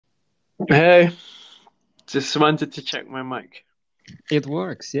Hey, just wanted to check my mic. It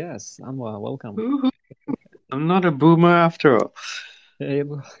works, yes. Anwar, welcome. Woohoo. I'm not a boomer after all. It,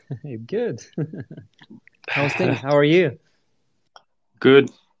 good. How's things? How are you? Good,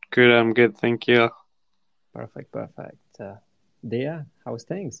 good, I'm good, thank you. Perfect, perfect. Dia, how's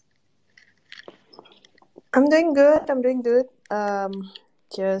things? I'm doing good. I'm doing good.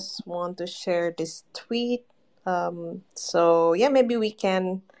 Just want to share this tweet. So yeah, maybe we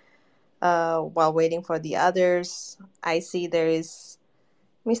can. While waiting for the others, I see there is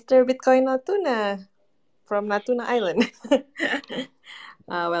Mr. Bitcoin Natuna from Natuna Island.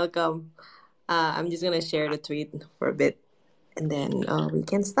 Welcome. I'm just gonna share the tweet for a bit, and then we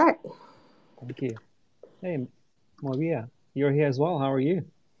can start. Thank you. Hey, Maria, you're here as well. How are you?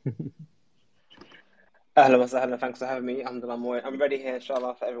 Ahlan wa sahlan, thanks for having me. Alhamdulillah, I'm ready here,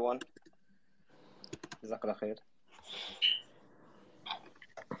 inshallah, for everyone. Jazakallah khair.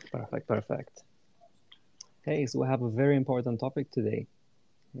 Perfect, perfect. Hey, so we have a very important topic today.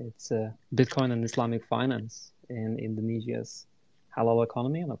 It's Bitcoin and Islamic finance in Indonesia's halal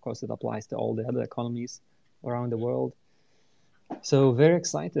economy, and of course, it applies to all the other economies around the world. So, very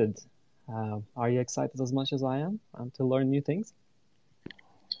excited. Are you excited as much as I am to learn new things?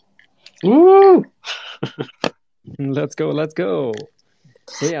 Woo! Let's go, let's go.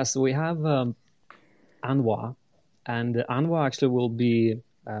 So yes, we have Anwa, and Anwa actually will be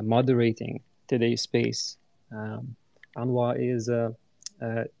moderating today's space. Anwa is a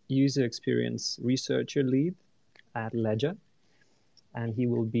user experience researcher lead at Ledger, and he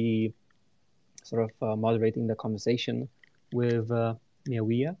will be sort of moderating the conversation with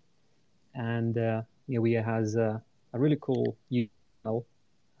Miawiya. And Miawiya has a really cool channel.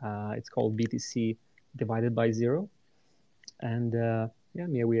 It's called BTC divided by zero. And yeah,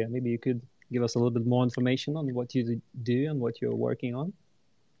 Miawiya, maybe you could give us a little bit more information on what you do and what you're working on.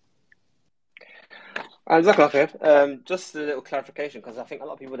 Jazakallah khair. Just a little clarification, because I think a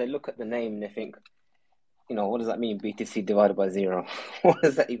lot of people, they look at the name and they think, what does that mean? BTC divided by zero. What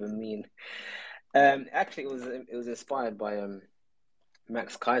does that even mean? Actually, it was inspired by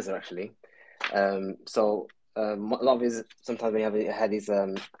Max Kaiser, actually. A lot of his, sometimes when he had these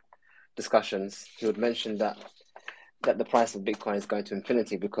discussions, he would mention that the price of Bitcoin is going to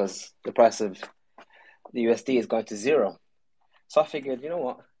infinity because the price of the USD is going to zero. So I figured, you know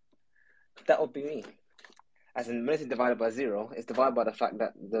what? That would be me. As in, when it's divided by zero, it's divided by the fact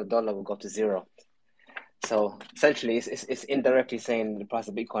that the dollar will go to zero. So essentially, it's indirectly saying the price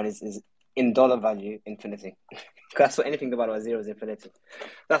of Bitcoin is in dollar value infinity. That's what anything divided by zero is infinity.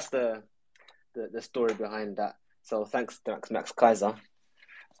 That's the story behind that. So thanks to Max Kaiser.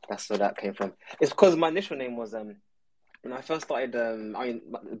 That's where that came from. It's because my initial name was when I first started.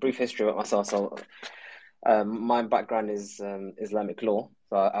 A brief history about myself. So my background is Islamic law.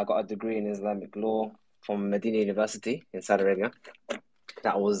 So I got a degree in Islamic law from Medina University in Saudi Arabia.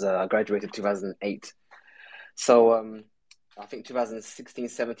 That was I graduated 2008. So I think 2016,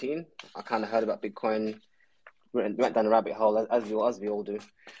 17, I kind of heard about Bitcoin, went down the rabbit hole as we all do.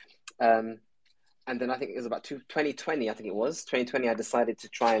 And then I think it was about 2020, I think it was 2020, I decided to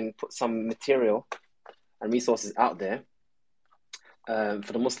try and put some material and resources out there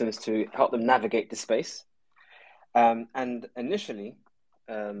for the Muslims to help them navigate this space. And initially,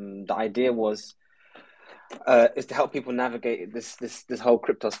 the idea was is to help people navigate this whole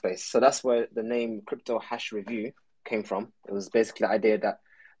crypto space. So that's where the name Crypto Hash Review came from. It was basically the idea that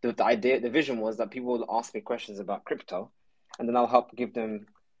the vision was that people will ask me questions about crypto, and then I'll help give them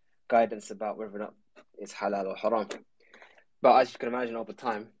guidance about whether or not it's halal or haram. But as you can imagine, over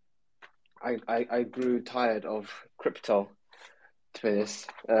time, I grew tired of crypto, to be honest,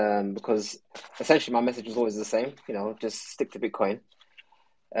 because essentially my message was always the same. Just stick to Bitcoin.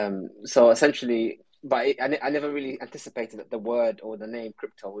 So essentially, but I never really anticipated that the word or the name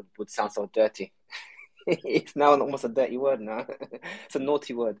crypto would sound so dirty. It's now almost a dirty word now. It's a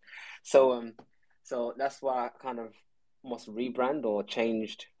naughty word. So that's why I kind of almost rebrand or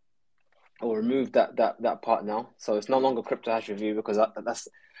changed or removed that part now. So it's no longer Crypto Hash Review because I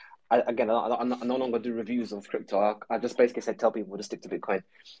no longer do reviews of crypto. I just basically said tell people to stick to Bitcoin.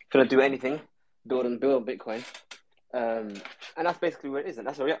 If you're gonna do anything, build Bitcoin. And that's basically where it is, and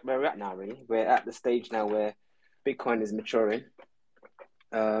that's where we're at now. Really, we're at the stage now where Bitcoin is maturing.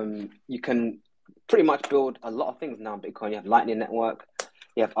 You can pretty much build a lot of things now on Bitcoin. You have Lightning Network,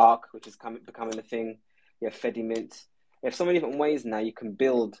 you have Arc, which is becoming a thing. You have Fedimint. You have so many different ways now you can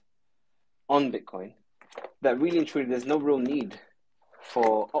build on Bitcoin that really and truly there's no real need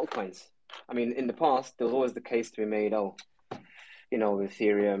for altcoins. I mean, in the past, there was always the case to be made, with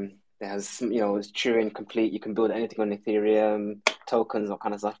Ethereum, it's Turing complete, you can build anything on Ethereum, tokens, all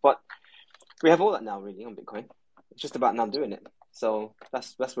kind of stuff. But we have all that now, really, on Bitcoin. It's just about now doing it. So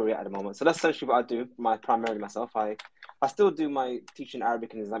that's where we're at the moment. So that's essentially what I do. Primarily myself. I still do my teaching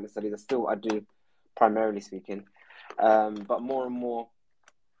Arabic and Islamic studies. That's still what I do, primarily speaking. But more and more,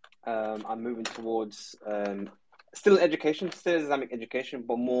 I'm moving towards still education, still Islamic education,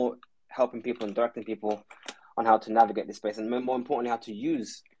 but more helping people and directing people on how to navigate this space, and more importantly, how to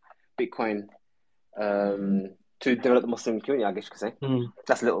use Bitcoin to develop the Muslim community, I guess you could say.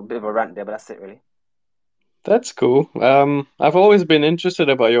 That's a little bit of a rant there, but that's it, really. That's cool. I've always been interested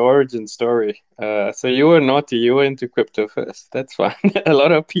about your origin story. So you were naughty, you were into crypto first. That's fine. A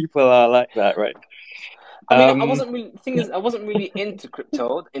lot of people are like that, right? I mean, I wasn't really. The thing is, I wasn't really into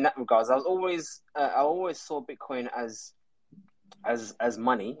crypto in that regards. I always saw Bitcoin as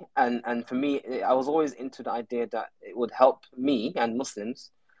money, and for me, I was always into the idea that it would help me and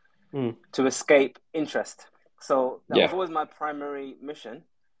Muslims to escape interest. So that was always my primary mission.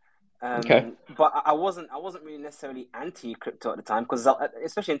 Okay. But I wasn't really necessarily anti crypto at the time, because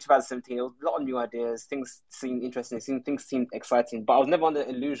especially in 2017, there was a lot of new ideas. Things seemed interesting. Things seemed exciting, but I was never under the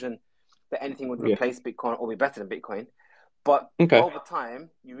illusion that anything would replace Bitcoin or be better than Bitcoin. But over time,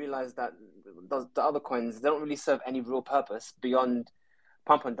 you realize that the other coins, they don't really serve any real purpose beyond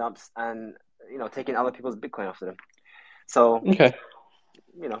pump and dumps and taking other people's Bitcoin after them. So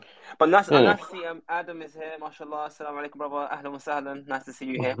but nice to see Adam is here. MashaAllah. Assalamu alaikum, brother. Ahlan wa sahlan. Nice to see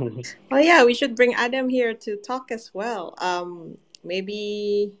you here. Well, yeah, we should bring Adam here to talk as well.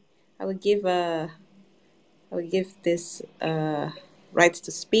 Maybe I would give this rights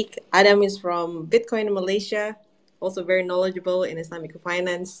to speak. Adam is from Bitcoin in Malaysia, also very knowledgeable in Islamic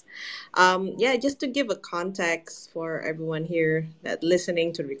finance. Just to give a context for everyone here that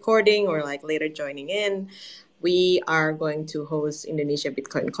listening to the recording or like later joining in, we are going to host Indonesia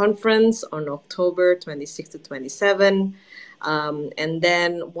Bitcoin Conference on October 26 to 27. And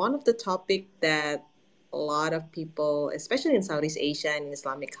then one of the topic that a lot of people, especially in Southeast Asia and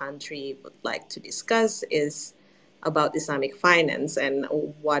Islamic country, would like to discuss is about Islamic finance and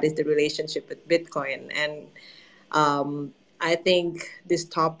what is the relationship with Bitcoin. And I think this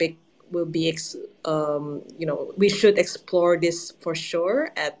topic will be, we should explore this for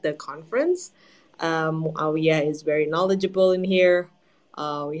sure at the conference. Awiya is very knowledgeable in here.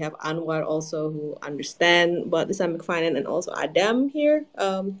 We have Anwar also who understand about Islamic finance, and also Adam here.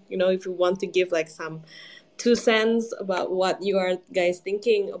 If you want to give like some 2 cents about what you are guys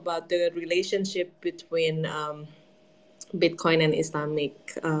thinking about the relationship between Bitcoin and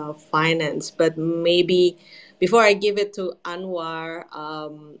Islamic finance. But maybe before I give it to Anwar,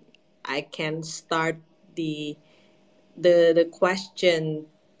 I can start the question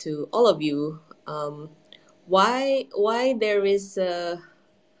to all of you. Why there is a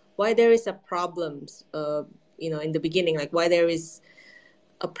problem in the beginning, like why there is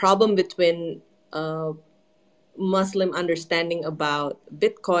a problem between Muslim understanding about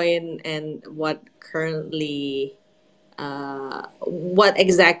Bitcoin and what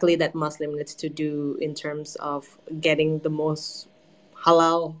exactly that Muslim needs to do in terms of getting the most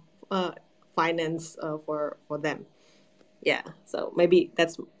halal finance for them. Yeah, so maybe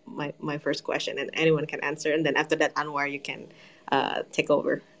that's my first question, and anyone can answer, and then after that, Anwar, you can take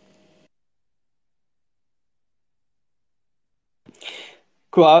over.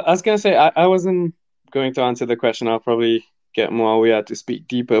 Cool. I was gonna say I wasn't going to answer the question. I'll probably get Muawiyah to speak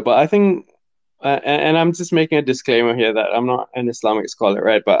deeper, but I think, and I'm just making a disclaimer here that I'm not an Islamic scholar,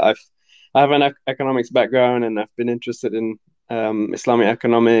 right? But I have an economics background, and I've been interested in Islamic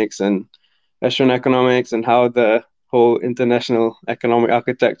economics and Western economics and how the whole international economic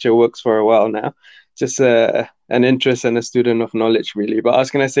architecture works for a while now. Just an interest and a student of knowledge, really. But I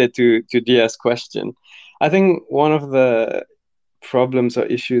was gonna say to Dia's question, I think one of the problems or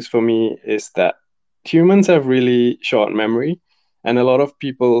issues for me is that humans have really short memory, and a lot of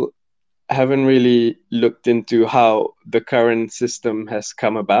people haven't really looked into how the current system has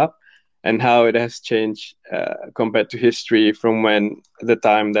come about and how it has changed compared to history from when the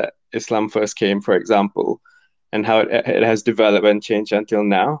time that Islam first came, for example, and how it has developed and changed until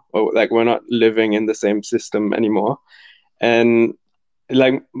now. Or like we're not living in the same system anymore. And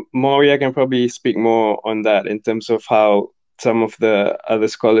like Moria can probably speak more on that in terms of how some of the other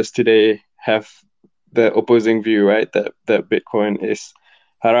scholars today have the opposing view, right? That Bitcoin is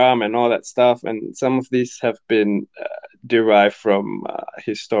haram and all that stuff, and some of these have been derived from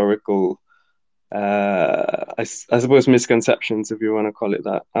historical, I suppose, misconceptions, if you want to call it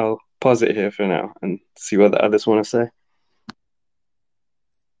that. I'll pause it here for now and see what the others want to say.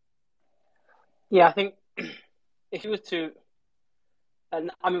 Yeah, I think if you were to,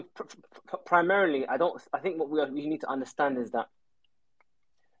 and I mean, primarily, I think what we need to understand is that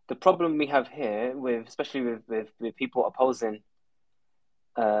the problem we have here, especially with people opposing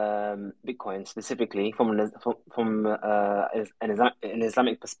Bitcoin specifically from an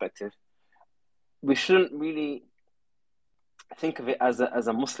Islamic perspective, we shouldn't really think of it as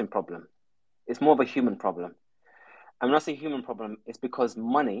a Muslim problem. It's more of a human problem. And when I say human problem, it's because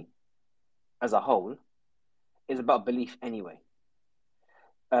money as a whole is about belief anyway.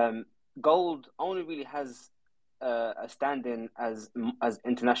 Gold only really has a stand-in as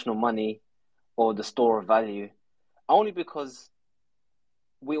international money or the store of value only because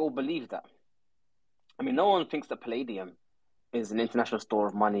we all believe that. I mean, no one thinks that palladium is an international store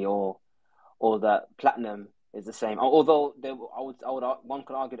of money or that platinum is the same. Although one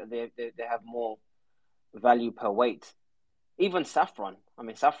could argue that they have more value per weight. Even saffron. I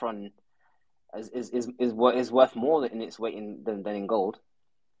mean, saffron is worth more in its weight than in gold,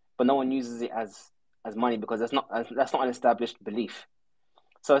 but no one uses it as money because that's not an established belief.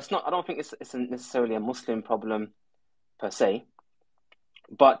 So it's not. I don't think it's necessarily a Muslim problem per se,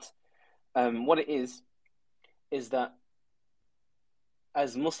 but what it is that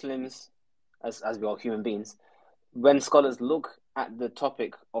as Muslims, as we are human beings, when scholars look at the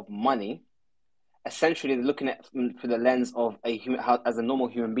topic of money, essentially they're looking at through the lens of as a normal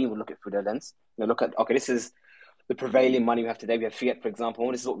human being would look at through their lens. They look at, okay, this is the prevailing money we have today. We have fiat, for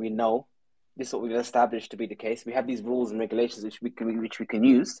example. This is what we know. This is what we've established to be the case. We have these rules and regulations which we can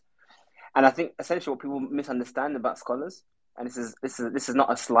use. And I think essentially what people misunderstand about scholars, and this is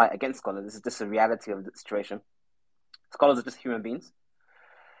not a slight against scholars. This is just a reality of the situation. Scholars are just human beings.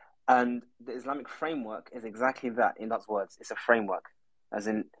 And the Islamic framework is exactly that in those words. It's a framework. As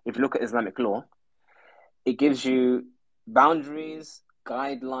in, if you look at Islamic law, it gives you boundaries,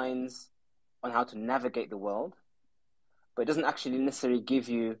 guidelines on how to navigate the world, but it doesn't actually necessarily give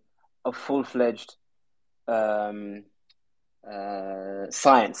you a full-fledged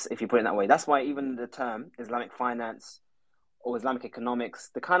science, if you put it that way. That's why even the term Islamic finance or Islamic economics,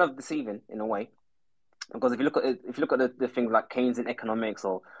 they're kind of deceiving in a way. Because if you look at the things like Keynesian economics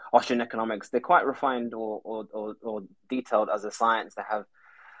or Austrian economics, they're quite refined or detailed as a science. They have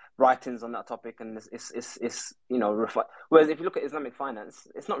writings on that topic, and it's Whereas if you look at Islamic finance,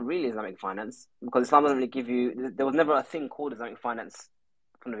 it's not really Islamic finance because Islam doesn't really give you. There was never a thing called Islamic finance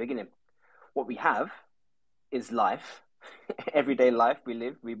from the beginning. What we have is life, everyday life. We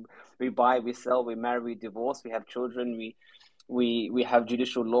live, we buy, we sell, we marry, we divorce, we have children, we have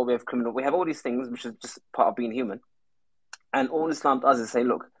judicial law, we have criminal, we have all these things, which is just part of being human. And all Islam does is say,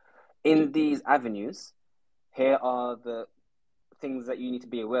 look, in these avenues, here are the things that you need to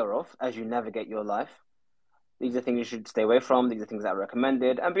be aware of as you navigate your life. These are things you should stay away from. These are things that are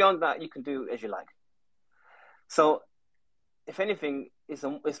recommended. And beyond that, you can do as you like. So, if anything,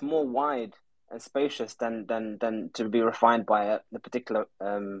 it's more wide and spacious than to be refined by the particular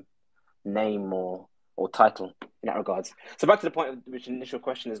name or title in that regards. So back to the point of which initial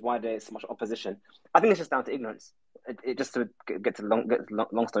question is why there's so much opposition. I think it's just down to ignorance. It just to get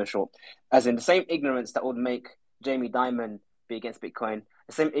long story short, as in the same ignorance that would make Jamie Dimon be against Bitcoin,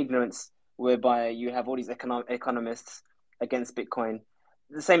 the same ignorance whereby you have all these economists against Bitcoin,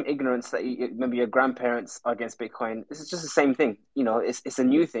 the same ignorance that maybe your grandparents are against Bitcoin. This is just the same thing. It's a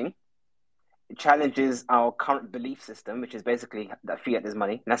new thing. It challenges our current belief system, which is basically that fiat is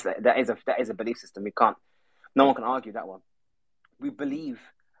money. And that is a belief system. No one can argue that one. We believe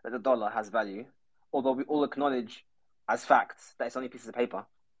that the dollar has value, although we all acknowledge as facts that it's only pieces of paper.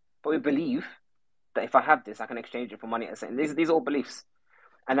 But we believe that if I have this, I can exchange it for money. These are all beliefs.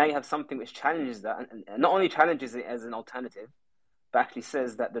 And now you have something which challenges that, and not only challenges it as an alternative, but actually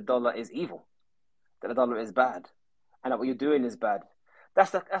says that the dollar is evil, that the dollar is bad, and that what you're doing is bad.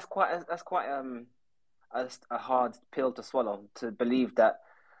 That's quite a hard pill to swallow, to believe that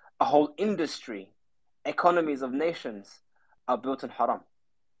a whole industry, economies of nations are built on haram,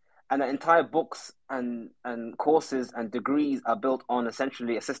 and that entire books and courses and degrees are built on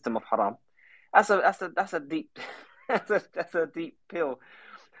essentially a system of haram. That's a deep that's a deep pill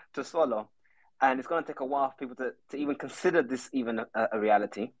to swallow, and it's going to take a while for people to even consider this even a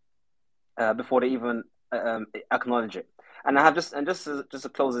reality before they even acknowledge it. And I have just to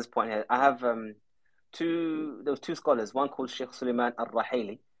close this point here, I have there was two scholars, one called Sheikh Suleiman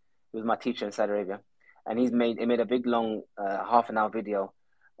Al-Rahili, who was my teacher in Saudi Arabia, and he made a big long half an hour video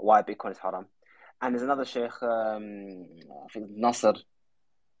why Bitcoin is haram. And there's another Sheikh, I think Nasser,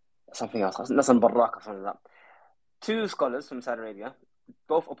 something else, Nasser Barak or something like that. Two scholars from Saudi Arabia,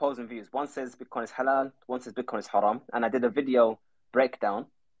 both opposing views. One says Bitcoin is halal, one says Bitcoin is haram. And I did a video breakdown,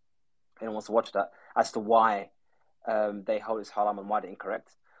 anyone wants to watch that, as to why they hold it's haram and why they're incorrect.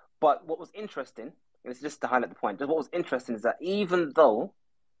 But what was interesting, it's just to highlight the point, what was interesting is that even though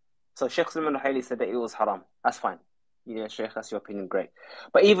So Sheikh Salman al-Hayli said that it was haram. That's fine. Yeah, Sheikh, that's your opinion, great.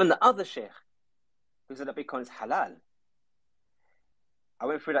 But even the other Sheikh who said that Bitcoin is halal, I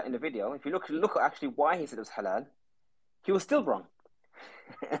went through that in the video. If you look at actually why he said it was halal, he was still wrong.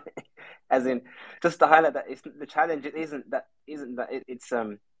 As in, just to highlight that it's the challenge. It isn't that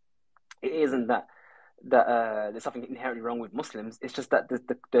there's something inherently wrong with Muslims. It's just that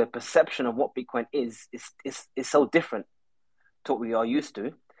the perception of what Bitcoin is so different to what we are used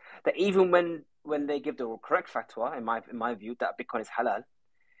to, that even when they give the correct fatwa, in my view, that Bitcoin is halal,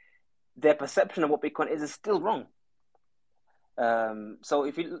 their perception of what Bitcoin is still wrong. So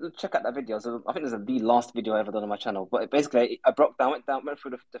if you check out that video, so I think this is the last video I ever done on my channel. But basically, I went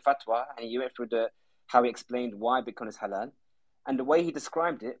through the fatwa, and he went through how he explained why Bitcoin is halal, and the way he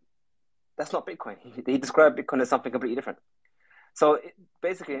described it, that's not Bitcoin. He described Bitcoin as something completely different. So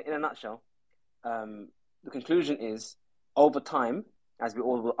basically, in a nutshell, the conclusion is, over time, as we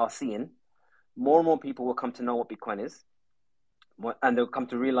all are seeing, more and more people will come to know what Bitcoin is, and they'll come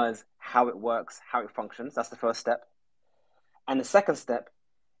to realize how it works, how it functions. That's the first step. And the second step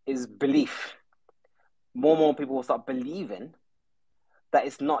is belief. More and more people will start believing that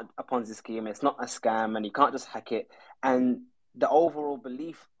it's not a Ponzi scheme, it's not a scam, and you can't just hack it. And the overall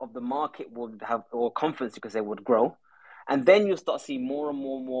belief of the market would have, or confidence, you could say, would grow. And then you'll start seeing more and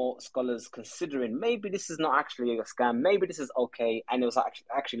more scholars considering maybe this is not actually a scam, maybe this is okay, and they'll start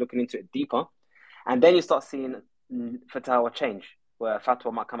actually looking into it deeper. And then you start seeing fatwa change, where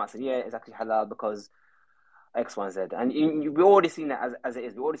fatwa might come out and say, yeah, it's actually halal because X, Y, and Z. And we've already seen that as it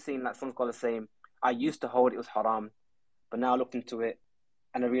is. We've already seen that some scholars saying, I used to hold it was haram, but now I looked into it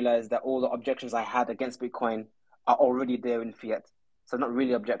and I realized that all the objections I had against Bitcoin are already there in fiat. So not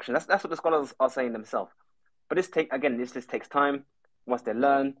really objection. That's what the scholars are saying themselves. But this takes time. Once they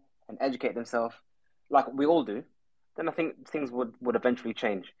learn and educate themselves, like we all do, then I think things would eventually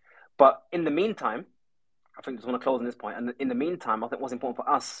change. But in the meantime, I think I just want to close on this point. And in the meantime, I think what's important for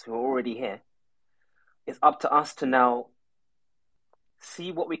us who are already here, it's up to us to now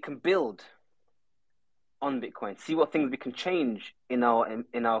see what we can build on Bitcoin, see what things we can change in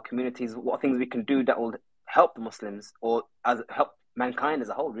our communities, what things we can do that will help the Muslims or help mankind as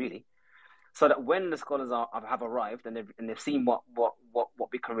a whole, really, so that when the scholars have arrived and they've seen what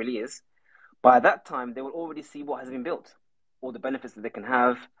Bitcoin really is, by that time they will already see what has been built, all the benefits that they can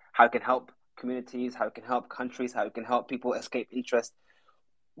have, how it can help communities, how it can help countries, how it can help people escape interest.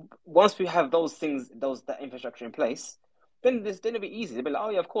 Once we have those things, that infrastructure in place, then it'll be easy. They'll be like, oh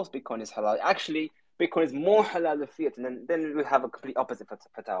yeah, of course Bitcoin is halal. Actually, Bitcoin is more halal than fiat, and then we have a complete opposite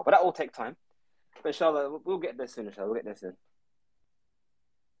fatwa. But that will take time. But inshallah, we'll get there soon. Inshallah, we'll get there soon.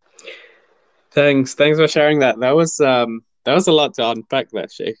 Thanks for sharing that. That was a lot to unpack there,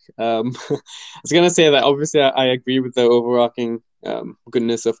 Sheikh. I was gonna say that obviously I agree with the overarching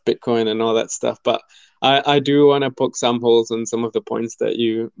goodness of Bitcoin and all that stuff, but I do want to poke some holes on some of the points that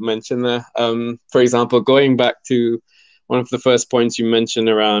you mentioned there. For example, going back to one of the first points you mentioned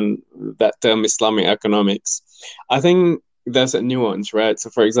around that term Islamic economics, I think there's a nuance, right? So,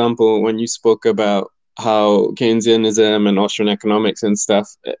 for example, when you spoke about how Keynesianism and Austrian economics and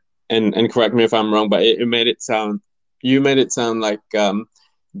stuff, and correct me if I'm wrong, but you made it sound like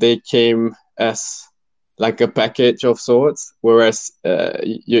they came as like a package of sorts, whereas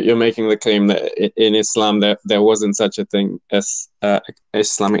you're making the claim that in Islam there wasn't such a thing as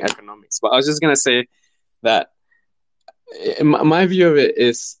Islamic economics. But I was just gonna say that my view of it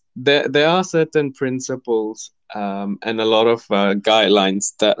is there are certain principles and a lot of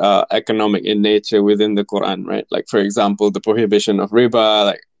guidelines that are economic in nature within the Quran, right? Like, for example, the prohibition of riba,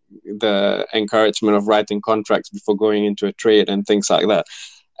 like the encouragement of writing contracts before going into a trade and things like that.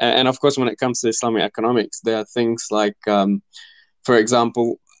 And of course, when it comes to Islamic economics, there are things like, for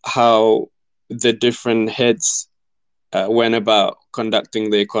example, how the different heads went about conducting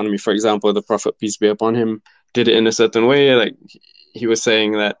the economy. For example, the Prophet, peace be upon him, did it in a certain way. Like he was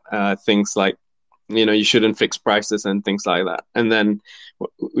saying that things like, you shouldn't fix prices and things like that. And then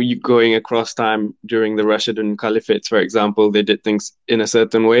you going across time during the Rashidun Caliphates, for example, they did things in a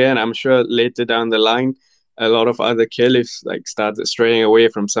certain way. And I'm sure later down the line, a lot of other caliphs like started straying away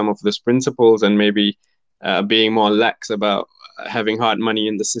from some of those principles and maybe being more lax about having hard money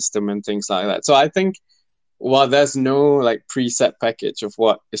in the system and things like that. So I think while there's no like preset package of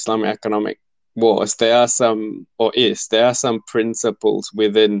what Islamic economic was, there are some principles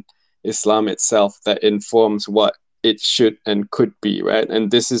within Islam itself that informs what it should and could be, right?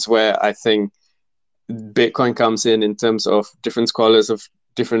 And this is where I think Bitcoin comes in terms of different scholars of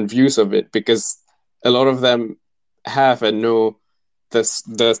different views of it, because a lot of them have and know the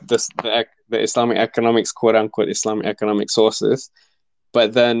Islamic economics, quote unquote Islamic economic sources,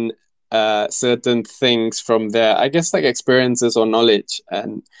 but then certain things from their, I guess, like experiences or knowledge.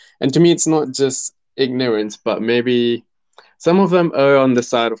 And to me, it's not just ignorance, but maybe some of them are on the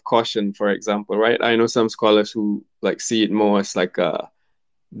side of caution, for example, right? I know some scholars who like see it more as like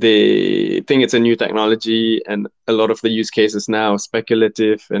they think it's a new technology, and a lot of the use cases now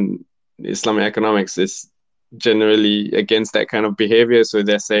speculative, and Islamic economics is generally against that kind of behavior. So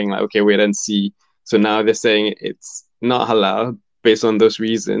they're saying like, okay, wait and see. So now they're saying it's not halal based on those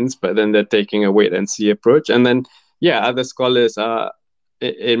reasons, but then they're taking a wait and see approach. And then, yeah, other scholars are,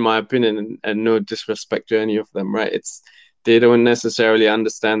 in my opinion, and no disrespect to any of them, right? It's they don't necessarily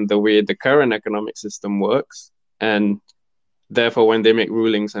understand the way the current economic system works, and therefore when they make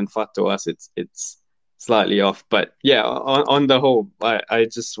rulings and fatwas, it's slightly off. But yeah, on the whole, I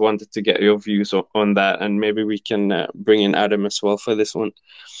just wanted to get your views on that, and maybe we can bring in Adam as well for this one.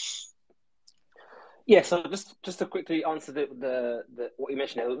 Yeah, so just to quickly answer the what you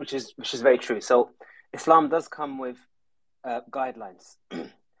mentioned there, which is very true. So Islam does come with guidelines,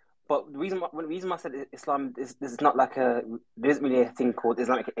 but the reason why I said Islam is not like there isn't really a thing called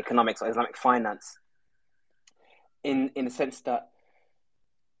Islamic economics or Islamic finance, in the sense that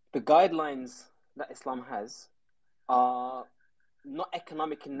the guidelines that Islam has are not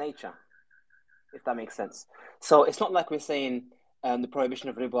economic in nature, if that makes sense. So it's not like we're saying the prohibition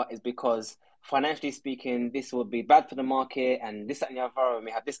of riba is because financially speaking, this will be bad for the market and this, that, and the other, and we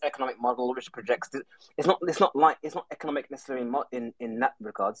have this economic model which projects this. It's not economic necessarily in that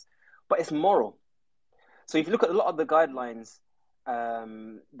regards, but it's moral. So if you look at a lot of the guidelines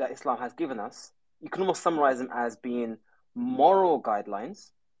that Islam has given us, you can almost summarize them as being moral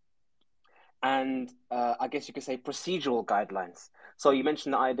guidelines, and I guess you could say procedural guidelines. So you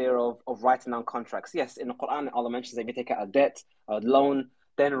mentioned the idea of writing down contracts. Yes, in the Quran, Allah mentions that if you take out a debt or a loan,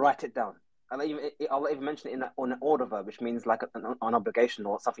 then write it down. Allah even mentioned it on an order verb, which means like an obligation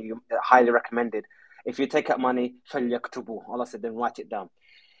or something you highly recommended. If you take out money, فَلْيَكْتُبُوا, Allah said, then write it down.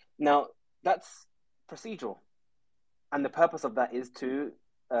 Now, that's procedural. And the purpose of that is to,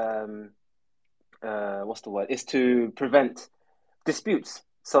 is to prevent disputes.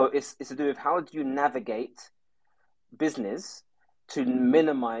 So it's to do with how do you navigate business to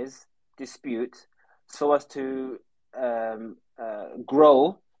minimize dispute so as to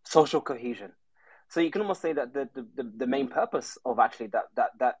grow social cohesion. So you can almost say that the main purpose of actually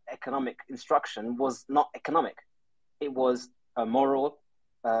that economic instruction was not economic. It was a moral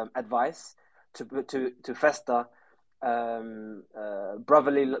advice to foster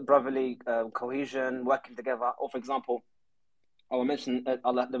brotherly cohesion, working together. Or for example, I will mention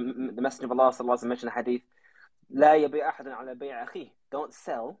Allah, the Messenger of Allah sallallahu alaihi wasallam mentioned a hadith: "La yabi' ahadun ala bay' akhi." Don't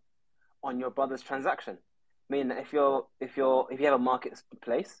sell on your brother's transaction. Meaning that if you have a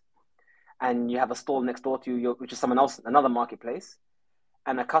marketplace and you have a stall next door to you, which is someone else, another marketplace,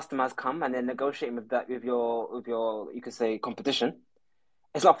 and a customer has come and they're negotiating with your you could say competition,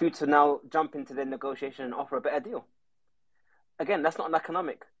 it's not for you to now jump into the negotiation and offer a better deal. Again, that's not an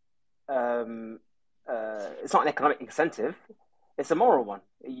economic. It's not an economic incentive. It's a moral one.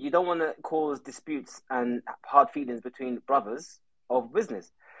 You don't want to cause disputes and hard feelings between brothers of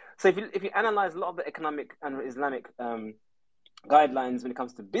business. So if you analyze a lot of the economic and Islamic guidelines when it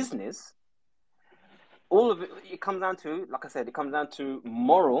comes to business, all of it comes down to, like I said, it comes down to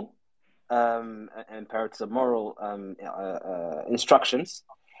moral imperatives, moral instructions,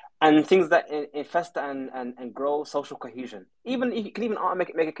 and things that infest and grow social cohesion. Even you can even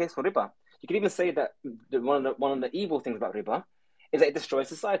make a case for riba. You can even say that one of the evil things about riba is that it destroys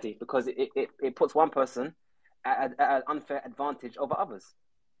society because it puts one person at an unfair advantage over others.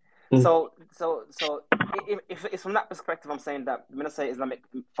 So if it's from that perspective, I'm saying that when I say Islamic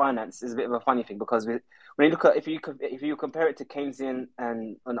finance is a bit of a funny thing, because when you look at if you compare it to Keynesian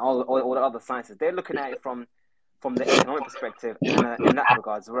and all the other sciences, they're looking at it from the economic perspective in that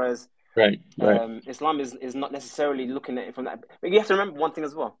regards, whereas right. Islam is not necessarily looking at it from that. But you have to remember one thing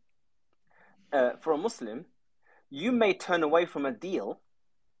as well. For a Muslim, you may turn away from a deal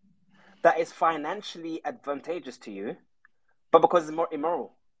that is financially advantageous to you, but because it's more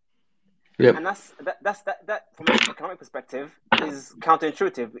immoral. Yep. And that from an economic perspective is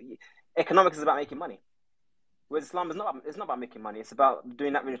counterintuitive. Economics is about making money, whereas Islam is not. It's not about making money. It's about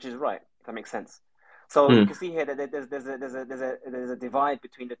doing that which is right. If that makes sense. So you can see here that there's a divide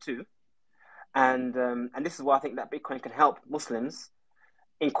between the two, and this is why I think that Bitcoin can help Muslims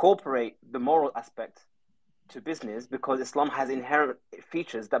incorporate the moral aspect to business, because Islam has inherent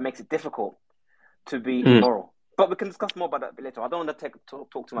features that makes it difficult to be immoral. But we can discuss more about that a bit later. I don't want to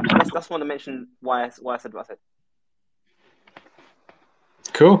talk too much. That's want to mention why I said what I said.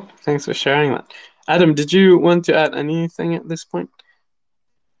 Cool. Thanks for sharing that. Adam, did you want to add anything at this point?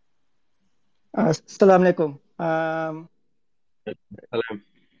 Assalamualaikum. Hello.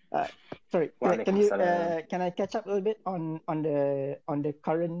 Uh, Sorry, Wa can alaikum you salam. can I catch up a little bit on the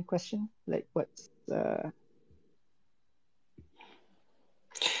current question? Like what's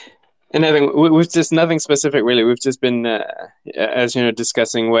And I think we've just nothing specific really. We've just been, as you know,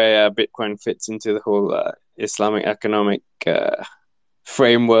 discussing where Bitcoin fits into the whole Islamic economic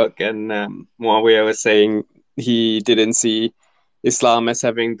framework. And Muawiyah was saying he didn't see Islam as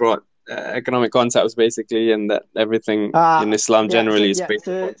having brought economic concepts basically, and that everything in Islam yeah, so generally is yeah, based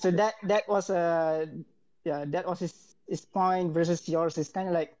on. so that was that was his point versus yours is kind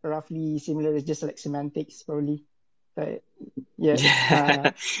of like roughly similar. It's just like semantics probably. But yeah,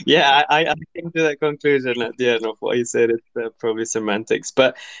 Yeah, yeah, I came to that conclusion at the end of what he said. It's probably semantics,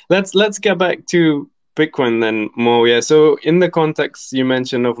 but let's get back to Bitcoin then, Mo. Yeah, so in the context you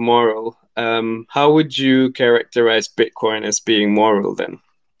mentioned of moral, how would you characterize Bitcoin as being moral then?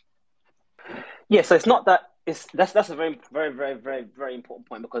 Yeah, so it's not that it's that's a very very very very very important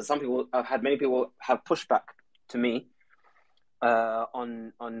point because many people have pushback to me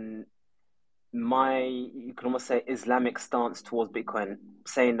on my, you can almost say, Islamic stance towards Bitcoin,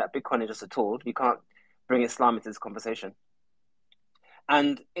 saying that Bitcoin is just a tool. You can't bring Islam into this conversation.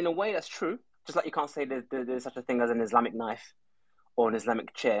 And in a way, that's true. Just like you can't say there's such a thing as an Islamic knife or an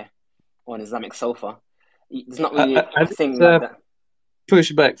Islamic chair or an Islamic sofa. There's not really Are a thing these like that.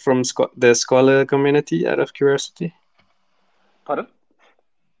 pushback from the scholar community out of curiosity? Pardon?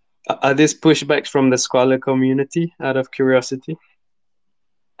 Are these pushbacks from the scholar community out of curiosity?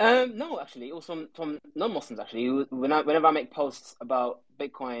 No, actually, it was from non-Muslims. Actually, whenever I make posts about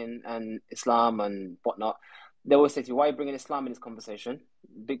Bitcoin and Islam and whatnot, they always say to me, "Why are you bringing Islam in this conversation?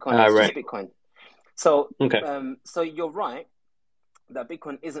 Bitcoin Ah, is right. just Bitcoin." So, Okay. so you're right that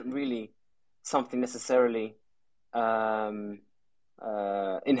Bitcoin isn't really something necessarily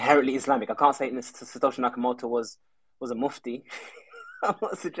inherently Islamic. I can't say Satoshi Nakamoto was a mufti. I'm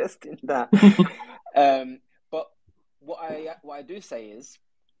not suggesting that. But what I do say is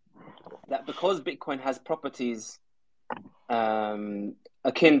that because Bitcoin has properties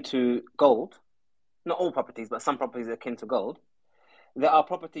akin to gold, not all properties, but some properties akin to gold, there are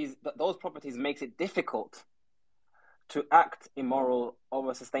properties that those properties makes it difficult to act immoral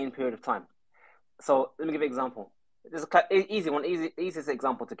over a sustained period of time. So let me give you an example. There's easiest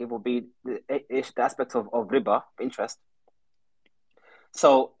example to give will be the aspect of riba, interest.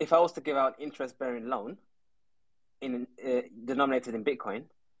 So if I was to give out an interest-bearing loan denominated in Bitcoin,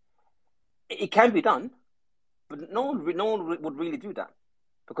 it can be done, but no one would really do that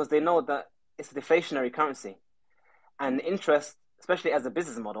because they know that it's a deflationary currency, and interest, especially as a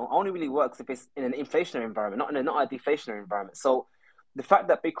business model, only really works if it's in an inflationary environment, not a deflationary environment. So the fact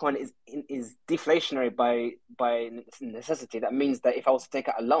that Bitcoin is deflationary by necessity, that means that if I was to take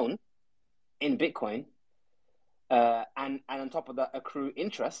out a loan in Bitcoin and on top of that accrue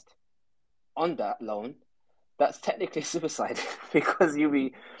interest on that loan, that's technically suicide because it'd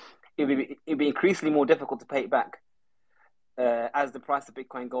be increasingly more difficult to pay it back as the price of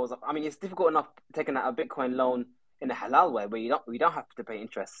Bitcoin goes up. I mean, it's difficult enough taking out a Bitcoin loan in a halal way where you don't have to pay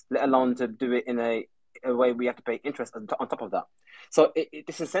interest, let alone to do it in a way we have to pay interest on top of that. So it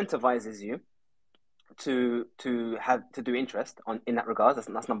disincentivizes you to do interest in that regard.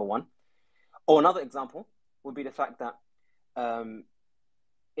 That's number one. Or another example would be the fact that the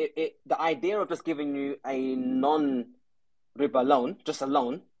idea of just giving you a non-riba loan, just a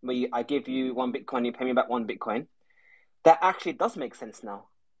loan where I give you one Bitcoin, you pay me back one Bitcoin, that actually does make sense now.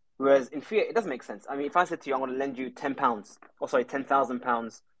 Whereas in fiat, it doesn't make sense. I mean, if I said to you, I'm going to lend you £10, or sorry,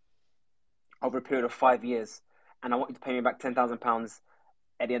 £10,000 over a period of 5 years, and I want you to pay me back £10,000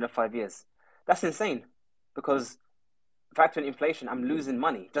 at the end of 5 years, that's insane. Because factoring inflation, I'm losing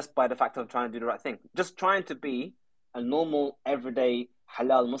money just by the fact of trying to do the right thing. Just trying to be a normal, everyday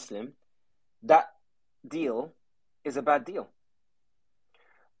halal Muslim, that deal is a bad deal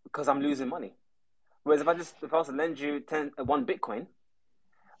because I'm losing money. Whereas if I was to lend you one Bitcoin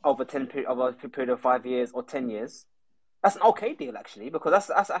over a period of 5 years or 10 years, that's an okay deal actually, because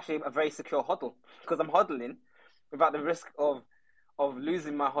that's actually a very secure hodl because I'm hodling without the risk of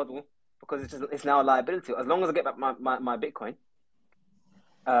losing my hodl because it's now a liability. As long as I get back my Bitcoin,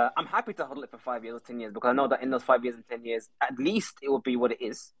 I'm happy to hodl it for 5 years or 10 years because I know that in those 5 years and 10 years, at least it will be what it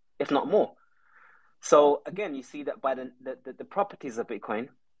is, if not more. So again, you see that by the properties of Bitcoin,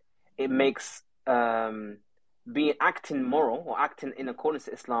 it makes acting moral or acting in accordance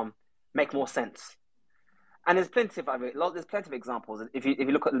to Islam make more sense. And there's plenty of examples. If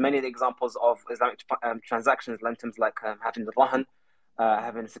you look at many of the examples of Islamic transactions, in terms like having the rahan,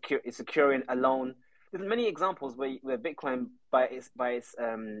 securing a loan, there's many examples where Bitcoin by its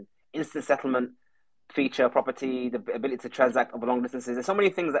instant settlement feature, property, the ability to transact over long distances. There's so many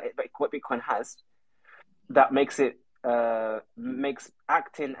things that what Bitcoin has that makes it makes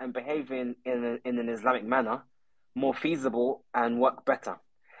acting and behaving in an Islamic manner more feasible and work better.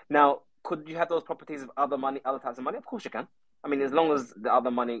 Now, could you have those properties of other money, other types of money? Of course you can. I mean, as long as the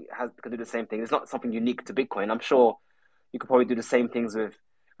other money can do the same thing. It's not something unique to Bitcoin. I'm sure you could probably do the same things with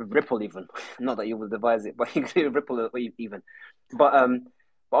Ripple even. Not that you will devise it, but you can do Ripple even. But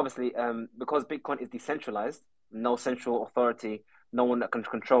obviously, because Bitcoin is decentralized, no central authority, no one that can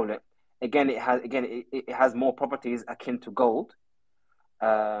control it. Again, it has more properties akin to gold,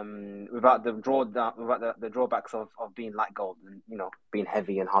 without the drawbacks of being like gold and being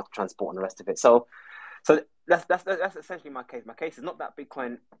heavy and hard to transport and the rest of it. So that's essentially my case. My case is not that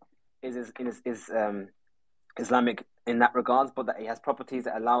Bitcoin is Islamic in that regards, but that it has properties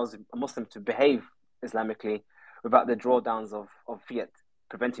that allows a Muslim to behave Islamically without the drawdowns of fiat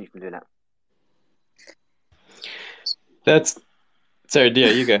preventing you from doing that. Sorry,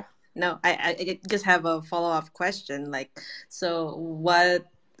 Dia, you go. No, I just have a follow-up question. Like, so what,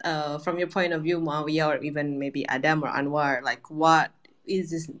 from your point of view, Muawiyah, or even maybe Adam or Anwar, like, what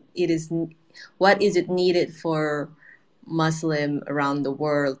is it needed for Muslim around the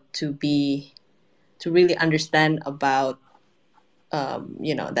world to really understand about,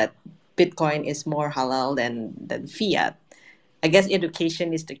 that Bitcoin is more halal than fiat? I guess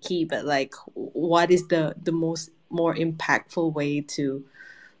education is the key, but like, what is the more impactful way to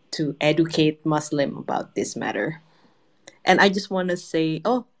educate Muslim about this matter? And I just want to say,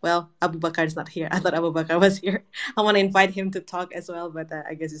 oh, well, Abu Bakar is not here. I thought Abu Bakar was here. I want to invite him to talk as well, but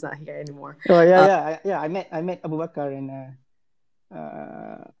I guess he's not here anymore. Oh yeah. I met Abu Bakar in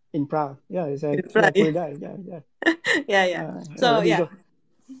Prague. Yeah, he's a cool guy. Yeah. Yeah. So Let me go.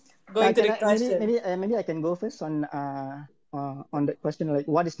 Going to the question. Maybe I can go first on that question, like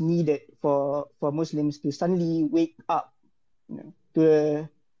what is needed for Muslims to suddenly wake up, to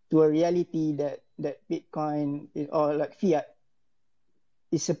a reality that Bitcoin or like fiat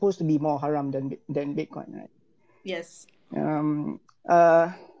is supposed to be more haram than Bitcoin, right? Yes. I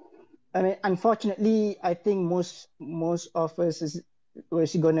mean, unfortunately, I think most of us we're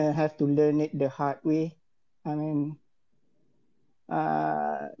gonna have to learn it the hard way. I mean,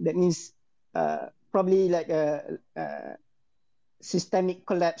 that means probably like a systemic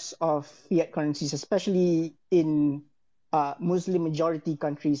collapse of fiat currencies, especially in Muslim majority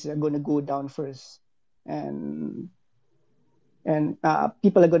countries, are going to go down first, and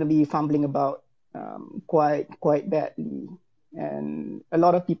people are going to be fumbling about quite badly, and a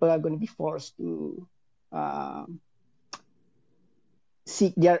lot of people are going to be forced to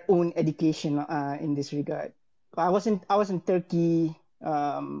seek their own education in this regard. I was in Turkey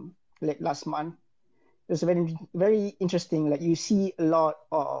like last month. It was very, very interesting. Like you see a lot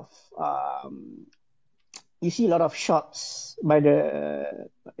of shops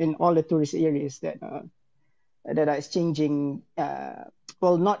in all the tourist areas that are exchanging.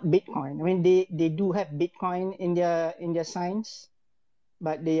 Well, not Bitcoin. I mean, they do have Bitcoin in their signs,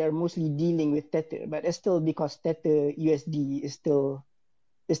 but they are mostly dealing with Tether. But it's still because Tether USD is still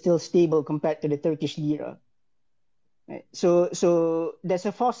stable compared to the Turkish lira. Right. So there's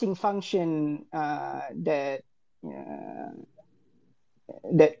a forcing function that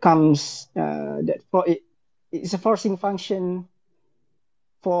comes it's a forcing function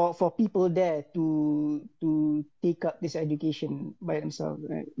for people there to take up this education by themselves,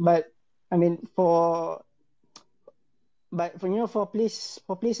 right? But I mean for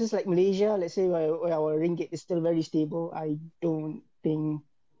places like Malaysia, let's say where our ringgit is still very stable, I don't think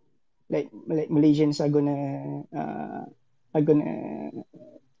like Malaysians are gonna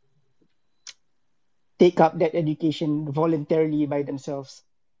take up that education voluntarily by themselves,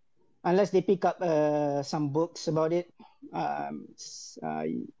 unless they pick up some books about it. I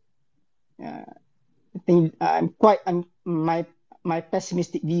think my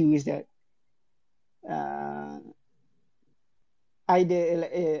pessimistic view is that either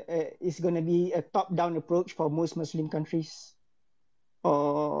it's going to be a top-down approach for most Muslim countries,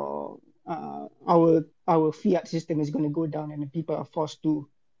 or our fiat system is going to go down and people are forced to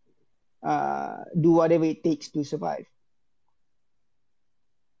do whatever it takes to survive.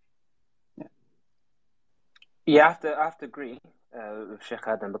 Yeah, I have to agree with Sheikh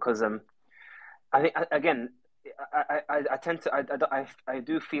Adam, because I think again I tend to I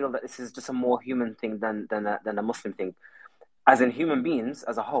do feel that this is just a more human thing than a Muslim thing. As in, human beings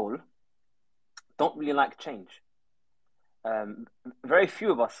as a whole don't really like change. Very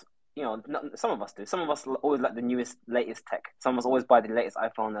few of us, some of us do. Some of us always like the newest, latest tech. Some of us always buy the latest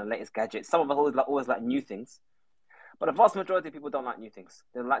iPhone and the latest gadget. Some of us always like new things. But the vast majority of people don't like new things.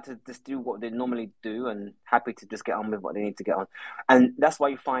 They like to just do what they normally do and happy to just get on with what they need to get on. And that's why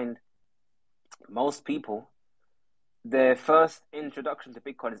you find most people, their first introduction to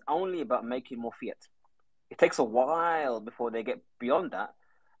Bitcoin is only about making more fiat. It takes a while before they get beyond that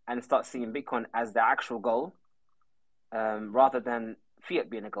and start seeing Bitcoin as the actual goal, rather than fiat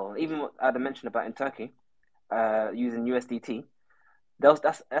being a goal. Even what I mentioned about in Turkey, using USDT,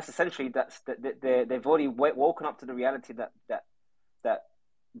 that's essentially they've already woken up to the reality that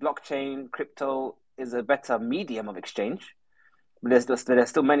blockchain crypto is a better medium of exchange. But there's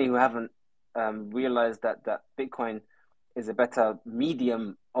still many who haven't realized that Bitcoin is a better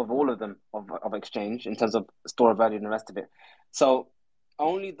medium of all of them of exchange in terms of store of value and the rest of it. So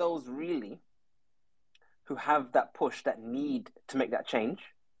only those really who have that push, that need to make that change,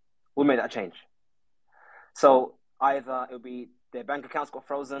 will make that change. So either it'll be their bank accounts got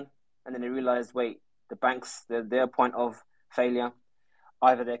frozen and then they realized, wait, the banks, their point of failure.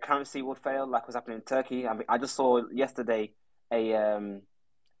 Either their currency would fail, like was happening in Turkey. I mean, I just saw yesterday a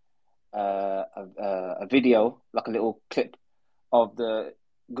video, like a little clip of the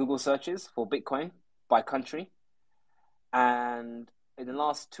Google searches for Bitcoin by country. And in the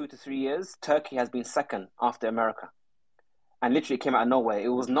last 2 to 3 years, Turkey has been second after America. And literally it came out of nowhere. It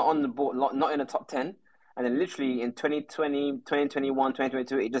was not on the board, not in the top 10. And then literally in 2020, 2021,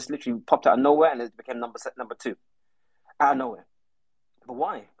 2022, it just literally popped out of nowhere and it became number 2 out of nowhere. But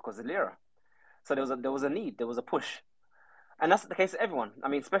why? Because of the lira. So there was a need, there was a push. And that's the case for everyone. I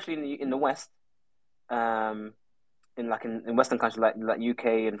mean, especially in the West, in Western countries like UK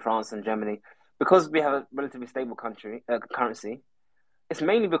and France and Germany, because we have a relatively stable currency. It's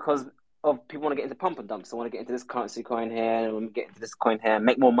mainly because of people want to get into pump and dump. So want to get into this currency coin here, and want to get into this coin here,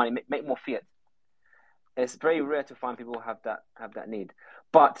 make more money, make more fiat. It's very rare to find people who have that need.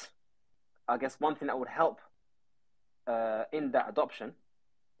 But I guess one thing that would help in that adoption,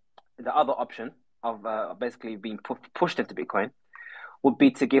 the other option of basically being pushed into Bitcoin, would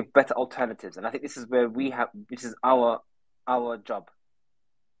be to give better alternatives. And I think this is where this is our job.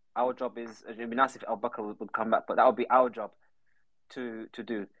 Our job is, it'd be nice if Al Bakr would come back, but that would be our job to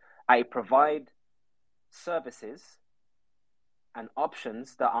do. I provide services and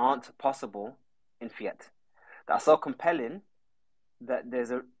options that aren't possible in fiat, that are so compelling that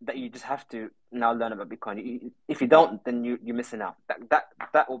that you just have to now learn about Bitcoin. If you don't, then you're missing out.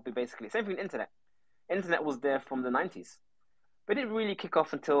 That will be basically same thing. Internet was there from the 90s, but it didn't really kick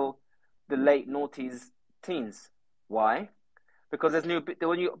off until the late noughties, teens. Why? Because there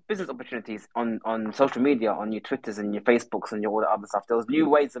were new business opportunities on social media, on your Twitters and your Facebooks and all that other stuff. There was new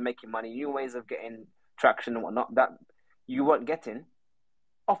ways of making money, new ways of getting traction and whatnot that you weren't getting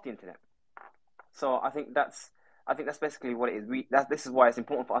off the internet. So I think that's basically what it is. This is why it's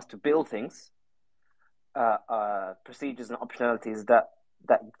important for us to build things, procedures and optionalities that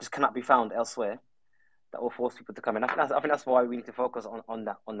just cannot be found elsewhere, that will force people to come in. I think that's why we need to focus on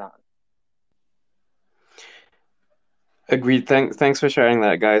that. Agreed. Thanks for sharing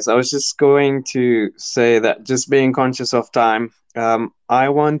that, guys. I was just going to say that, just being conscious of time, I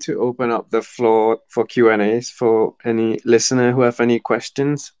want to open up the floor for Q&As for any listener who have any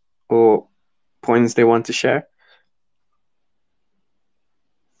questions or points they want to share.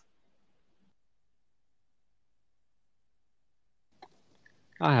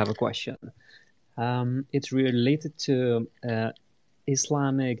 I have a question. It's related to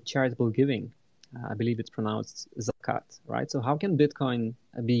Islamic charitable giving. I believe it's pronounced zakat, right? So how can Bitcoin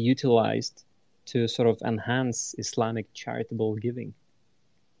be utilized to sort of enhance Islamic charitable giving?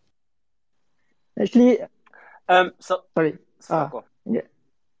 Actually, sorry. Yeah.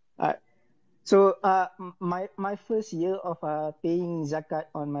 So my first year of paying zakat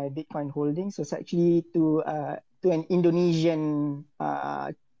on my Bitcoin holdings was actually to an Indonesian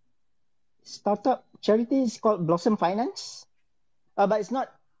startup charity. It's called Blossom Finance, but it's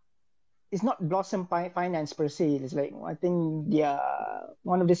not Blossom Finance per se. It's like, I think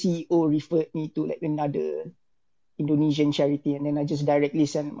one of the CEO referred me to like another Indonesian charity, and then I just directly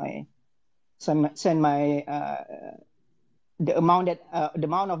send my the amount of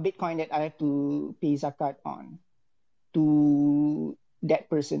Bitcoin that I have to pay zakat on to that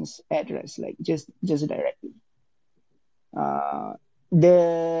person's address, like just directly.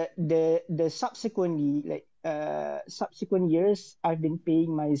 The subsequent years, I've been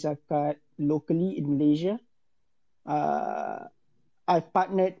paying my zakat locally in Malaysia. I've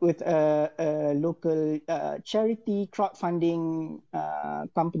partnered with a local charity crowdfunding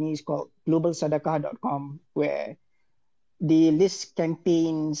companies called globalsadakah.com, where they list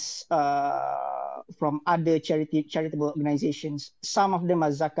campaigns from other charitable organizations. Some of them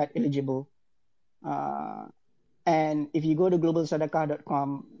are zakat eligible. And if you go to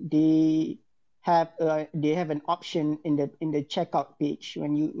globalsadaqah.com, they have an option in the checkout page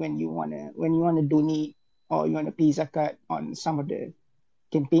when you wanna donate or you wanna pay zakat on some of the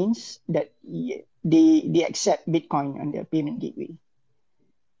campaigns that they accept Bitcoin on their payment gateway.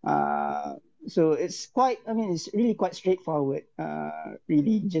 So it's it's really quite straightforward.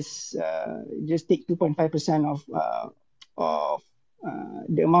 Really just take 2.5% of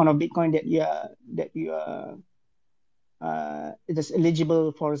the amount of Bitcoin that you are it is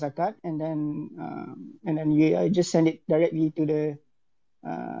eligible for zakat, and then you just send it directly to the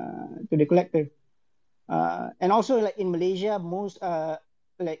collector. And also, like in Malaysia, most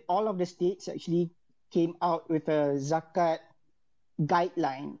like all of the states actually came out with a zakat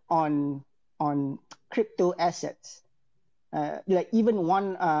guideline on crypto assets. Like even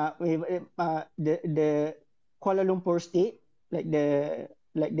one the Kuala Lumpur state, like the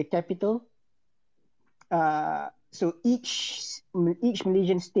capital. So each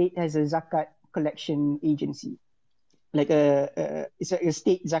Malaysian state has a zakat collection agency, like it's a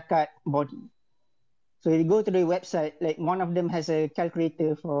state zakat body. So you go to the website, like one of them has a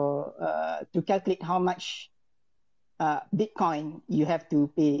calculator for to calculate how much Bitcoin you have to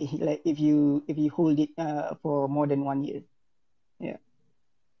pay, like if you hold it for more than 1 year. Yeah.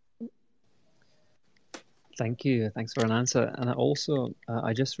 Thank you. Thanks for an answer. And also,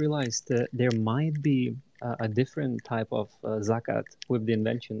 I just realized that there might be a different type of zakat with the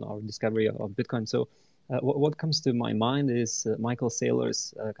invention or discovery of Bitcoin. So, what comes to my mind is Michael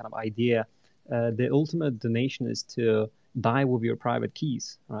Saylor's kind of idea. The ultimate donation is to die with your private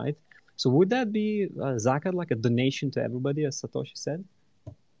keys, right? So, would that be zakat, like a donation to everybody, as Satoshi said?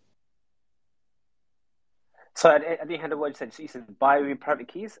 So I didn't hear the word you said. So you said buy with private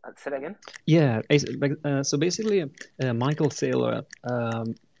keys. Say that again. Yeah. So basically, Michael Saylor,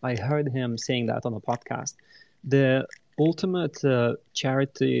 I heard him saying that on a podcast. The ultimate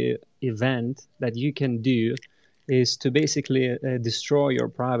charity event that you can do is to basically destroy your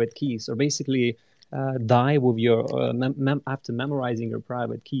private keys, or basically die with your after memorizing your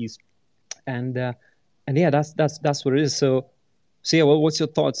private keys, and yeah, that's what it is. So yeah, well, what's your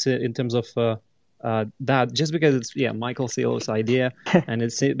thoughts in terms of that? Just because it's Michael Saylor's idea, and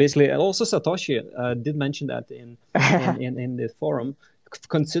it's basically also Satoshi did mention that in the forum.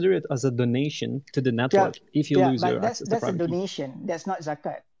 Consider it as a donation to the network if you lose your access to private That's a donation. key. That's not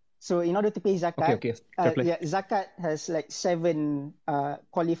zakat. So in order to pay zakat, Okay, fair play. zakat has like 7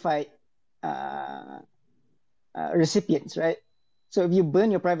 qualified recipients, right? So if you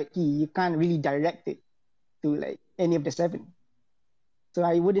burn your private key, you can't really direct it to like any of the 7. So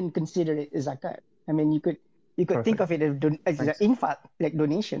I wouldn't consider it as zakat. I mean, you could think of it as an infaq, like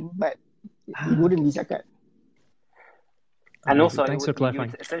donation, but it wouldn't be zakat. And Amazing. also, thanks for clarifying.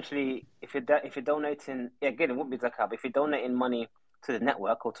 you would essentially, if you're donating, again, it wouldn't be zakat. But if you're donating money to the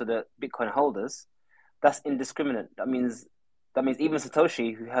network or to the Bitcoin holders, that's indiscriminate. That means even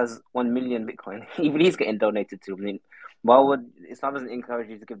Satoshi, who has 1 million Bitcoin, even he's getting donated to. I mean, why would Islam doesn't encourage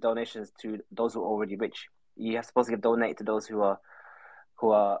you to give donations to those who are already rich? You're supposed to donate to those who are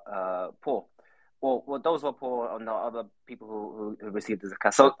poor. Well, those who are poor are not other people who receive the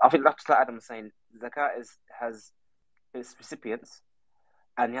zakat. So I think that's like Adam was saying, zakat has its recipients,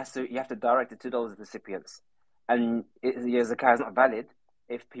 and you have to direct it to those recipients. And your zakat is not valid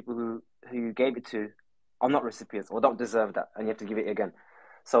if people who gave it to are not recipients or don't deserve that, and you have to give it again.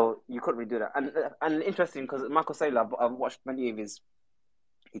 So you couldn't really do that. And interesting, because Michael Saylor, I've watched many of his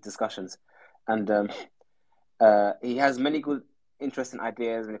discussions, and he has many good, interesting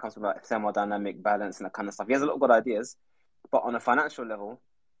ideas when it comes to like thermodynamic balance and that kind of stuff. He has a lot of good ideas, but on a financial level,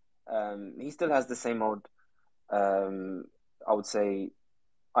 he still has the same old, I would say,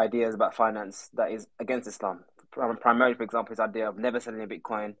 ideas about finance that is against Islam. Primarily, for example, his idea of never selling a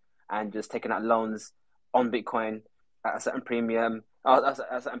Bitcoin and just taking out loans on Bitcoin at a certain premium, a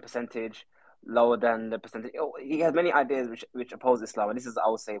certain percentage, lower than the percentage. He has many ideas which oppose Islam, and this is, I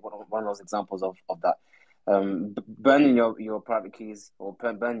would say, one of those examples of that. Burning your private keys or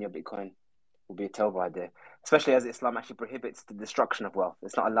burning your Bitcoin will be a terrible idea, especially as Islam actually prohibits the destruction of wealth.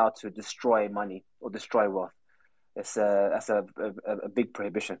 It's not allowed to destroy money or destroy wealth. That's a big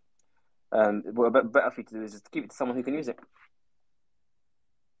prohibition. What better for you to do is just keep it to someone who can use it.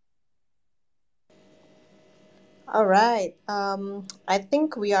 All right. I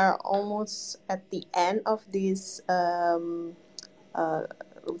think we are almost at the end of this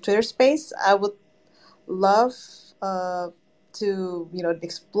Twitter space. I would love to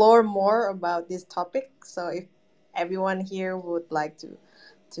explore more about this topic. So if everyone here would like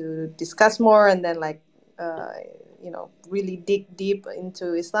to discuss more, and then really dig deep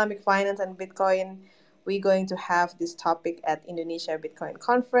into Islamic finance and Bitcoin, we're going to have this topic at Indonesia Bitcoin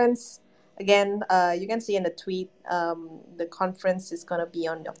Conference. Again, you can see in the tweet, the conference is going to be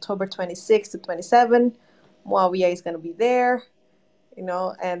on October 26th to 27th. Muawiyah is going to be there,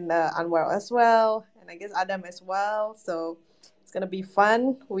 and Anwar as well, and I guess Adam as well. So it's going to be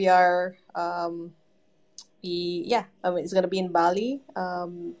fun. It's going to be in Bali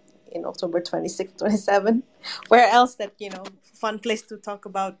in October 26th, 27th. Where else that, fun place to talk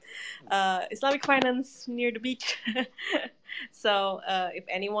about Islamic finance near the beach. So if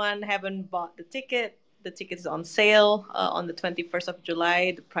anyone haven't bought the ticket is on sale on the 21st of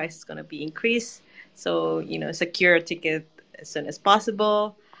July. The price is going to be increased. So, secure a ticket as soon as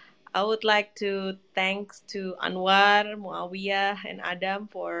possible. I would like to thanks to Anwar, Muawiyah, and Adam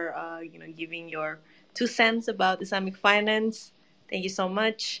for giving your 2 cents about Islamic finance. Thank you so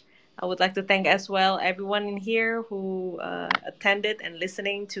much. I would like to thank as well everyone in here who attended and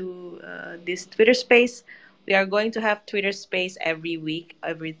listening to this Twitter space. We are going to have Twitter space every week,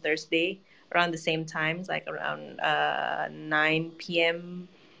 every Thursday, around the same times, like around 9 p.m.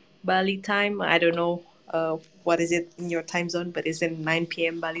 Bali time. I don't know what is it in your time zone, but it's in 9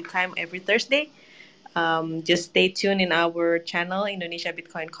 p.m. Bali time every Thursday. Just stay tuned in our channel, Indonesia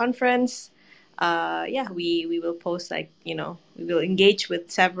Bitcoin Conference. We will post, we will engage with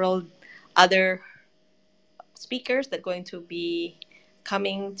several other speakers that are going to be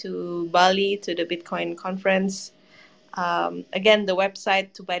coming to Bali to the Bitcoin conference. Again, the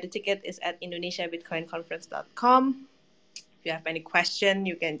website to buy the ticket is at indonesiabitcoinconference.com. If you have any question,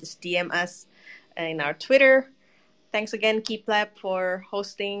 you can just DM us in our Twitter. Thanks again, Keep Lab, for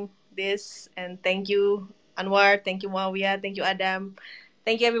hosting this. And thank you, Anwar. Thank you, Muawiyah. Thank you, Adam.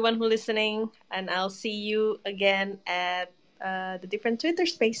 Thank you, everyone who's listening. And I'll see you again at the different Twitter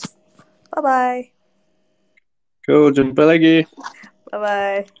space. Bye-bye. Cool, jumpa lagi.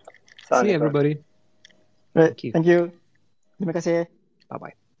 Bye-bye. See you, everybody. Right. Thank you. Thank you. Terima kasih.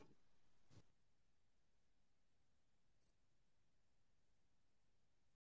 Bye-bye.